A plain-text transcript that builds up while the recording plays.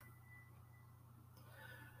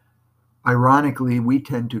Ironically, we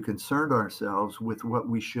tend to concern ourselves with what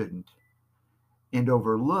we shouldn't and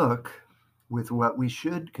overlook with what we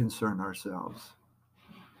should concern ourselves.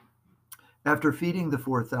 After feeding the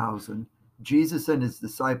 4,000, Jesus and his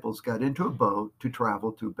disciples got into a boat to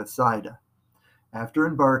travel to Bethsaida. After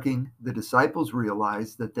embarking, the disciples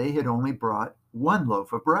realized that they had only brought one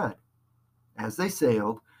loaf of bread. As they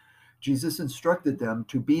sailed, Jesus instructed them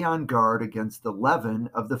to be on guard against the leaven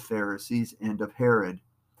of the Pharisees and of Herod.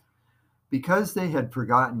 Because they had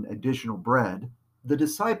forgotten additional bread, the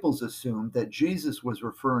disciples assumed that Jesus was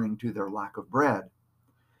referring to their lack of bread.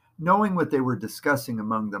 Knowing what they were discussing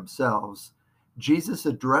among themselves, Jesus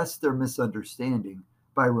addressed their misunderstanding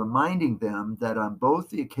by reminding them that on both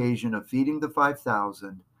the occasion of feeding the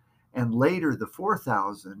 5,000 and later the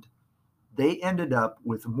 4,000, they ended up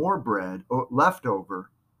with more bread left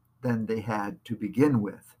over than they had to begin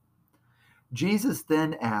with. Jesus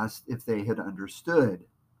then asked if they had understood.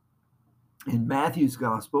 In Matthew's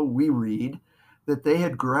gospel, we read that they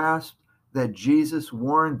had grasped that Jesus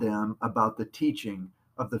warned them about the teaching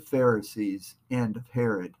of the Pharisees and of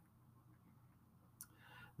Herod.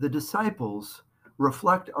 The disciples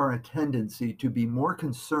reflect our tendency to be more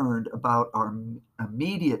concerned about our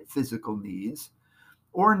immediate physical needs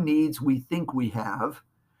or needs we think we have,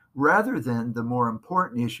 rather than the more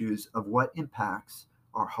important issues of what impacts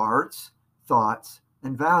our hearts, thoughts,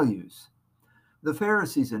 and values. The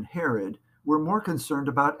Pharisees and Herod were more concerned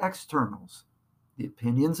about externals, the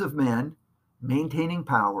opinions of men, maintaining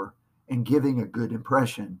power, and giving a good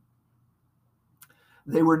impression.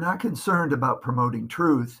 They were not concerned about promoting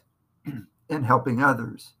truth and helping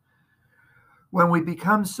others. When we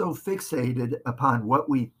become so fixated upon what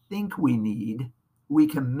we think we need, we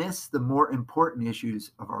can miss the more important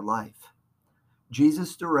issues of our life.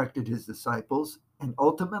 Jesus directed his disciples and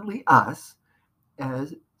ultimately us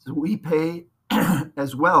as we pay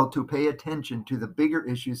as well to pay attention to the bigger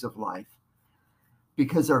issues of life,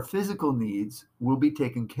 because our physical needs will be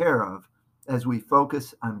taken care of as we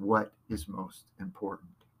focus on what is most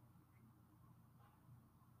important.